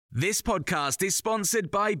This podcast is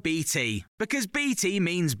sponsored by BT, because BT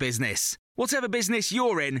means business. Whatever business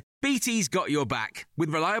you're in, BT's got your back, with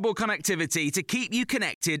reliable connectivity to keep you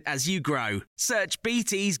connected as you grow. Search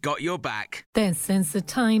BT's got your back. This is the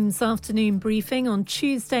Times afternoon briefing on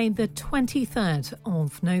Tuesday, the 23rd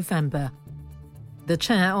of November. The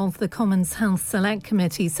chair of the Commons Health Select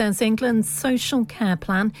Committee says England's social care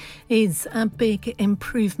plan is a big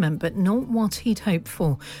improvement, but not what he'd hoped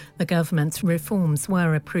for. The government's reforms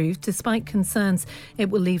were approved despite concerns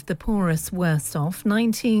it will leave the poorest worse off.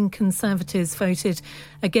 19 Conservatives voted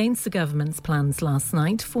against the government's plans last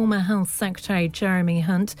night. Former Health Secretary Jeremy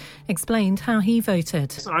Hunt explained how he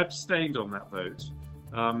voted. I abstained on that vote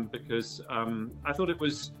because I thought it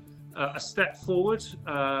was a step forward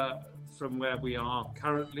from where we are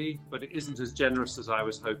currently, but it isn't as generous as I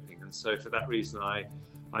was hoping. And so for that reason, I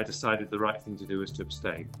decided the right thing to do was to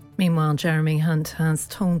abstain. Meanwhile, Jeremy Hunt has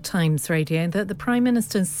told Times Radio that the Prime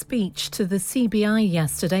Minister's speech to the CBI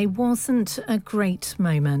yesterday wasn't a great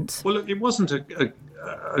moment. Well, look, it wasn't a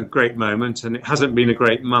great moment, and it hasn't been a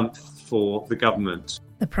great month for the government.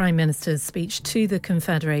 The Prime Minister's speech to the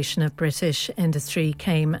Confederation of British Industry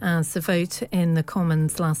came as the vote in the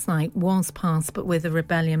Commons last night was passed, but with a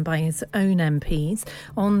rebellion by his own MPs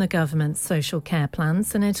on the government's social care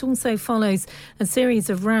plans. And it also follows a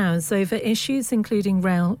series of rows over issues including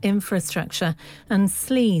rail infrastructure and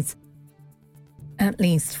sleaze. At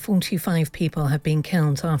least 45 people have been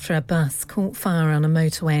killed after a bus caught fire on a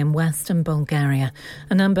motorway in western Bulgaria.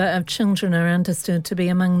 A number of children are understood to be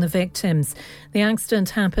among the victims. The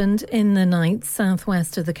accident happened in the night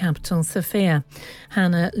southwest of the capital, Sofia.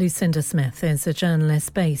 Hannah Lucinda Smith is a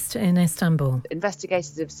journalist based in Istanbul.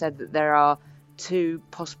 Investigators have said that there are two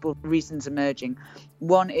possible reasons emerging.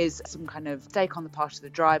 One is some kind of mistake on the part of the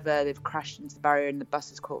driver. They've crashed into the barrier and the bus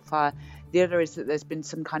has caught fire. The other is that there's been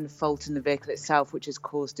some kind of fault in the vehicle itself, which has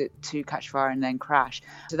caused it to catch fire and then crash.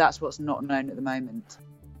 So that's what's not known at the moment.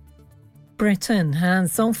 Britain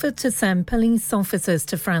has offered to send police officers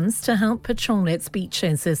to France to help patrol its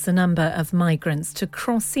beaches as the number of migrants to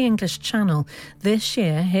cross the English Channel this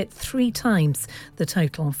year hit 3 times the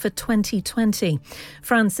total for 2020.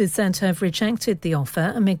 France is said to have rejected the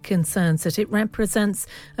offer amid concerns that it represents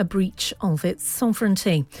a breach of its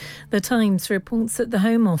sovereignty. The Times reports that the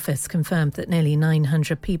Home Office confirmed that nearly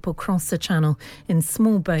 900 people crossed the Channel in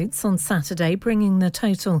small boats on Saturday, bringing the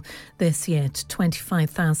total this year to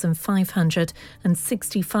 25,565.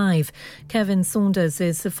 Kevin Saunders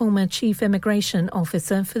is the former Chief Immigration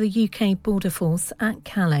Officer for the UK Border Force at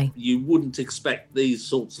Calais. You wouldn't expect these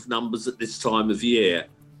sorts of numbers at this time of year.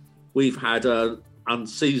 We've had an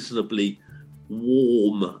unseasonably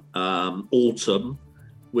warm autumn,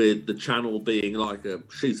 with the Channel being like a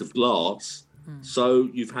sheet of glass. So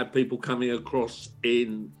you've had people coming across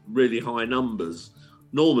in really high numbers.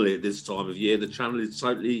 Normally at this time of year, the Channel is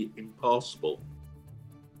totally impassable.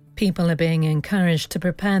 People are being encouraged to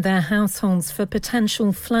prepare their households for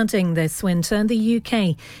potential flooding this winter. The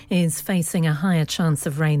UK is facing a higher chance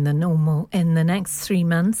of rain than normal in the next 3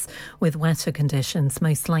 months, with wetter conditions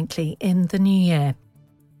most likely in the new year.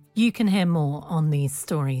 You can hear more on these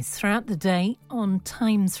stories throughout the day on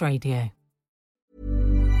Times Radio.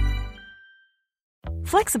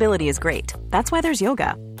 Flexibility is great. That's why there's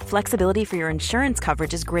yoga. Flexibility for your insurance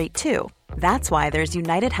coverage is great too. That's why there's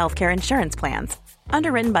United Healthcare Insurance Plans.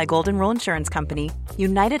 Underwritten by Golden Rule Insurance Company,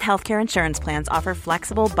 United Healthcare Insurance Plans offer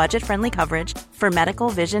flexible, budget-friendly coverage for medical,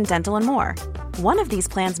 vision, dental, and more. One of these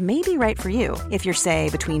plans may be right for you if you're, say,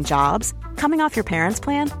 between jobs, coming off your parents'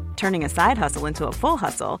 plan, turning a side hustle into a full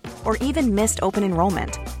hustle, or even missed open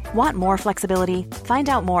enrollment. Want more flexibility? Find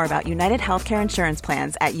out more about United Healthcare Insurance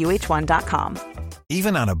Plans at uh1.com.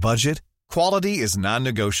 Even on a budget, quality is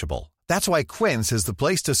non-negotiable. That's why Quince is the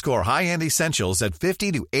place to score high-end essentials at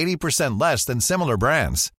 50 to 80% less than similar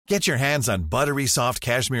brands. Get your hands on buttery soft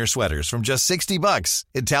cashmere sweaters from just $60,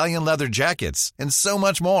 Italian leather jackets, and so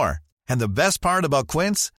much more. And the best part about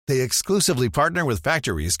Quince, they exclusively partner with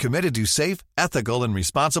factories committed to safe, ethical, and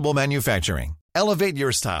responsible manufacturing. Elevate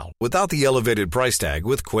your style without the elevated price tag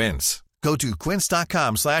with Quince. Go to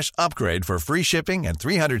quince.com/upgrade for free shipping and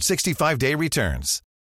 365-day returns.